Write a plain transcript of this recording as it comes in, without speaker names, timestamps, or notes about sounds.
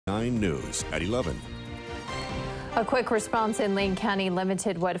9 News at 11. A quick response in Lane County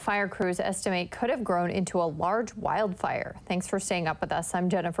limited what fire crews estimate could have grown into a large wildfire. Thanks for staying up with us. I'm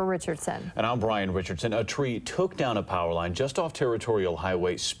Jennifer Richardson. And I'm Brian Richardson. A tree took down a power line just off Territorial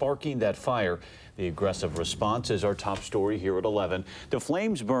Highway, sparking that fire. The aggressive response is our top story here at 11. The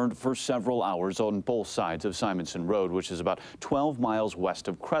flames burned for several hours on both sides of Simonson Road, which is about 12 miles west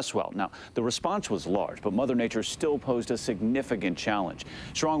of Cresswell. Now, the response was large, but Mother Nature still posed a significant challenge.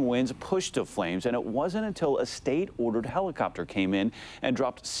 Strong winds pushed the flames, and it wasn't until a state-ordered helicopter came in and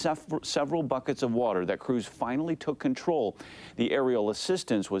dropped several buckets of water that crews finally took control. The aerial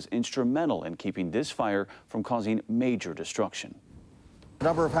assistance was instrumental in keeping this fire from causing major destruction. A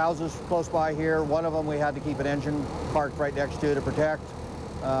number of houses close by here. One of them we had to keep an engine parked right next to protect.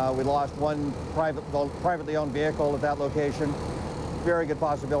 We lost one privately owned vehicle at that location. Very good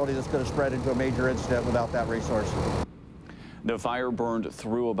possibility this could have spread into a major incident without that resource. The fire burned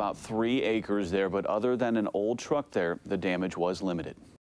through about 3 acres there, but other than an old truck there, the damage was limited.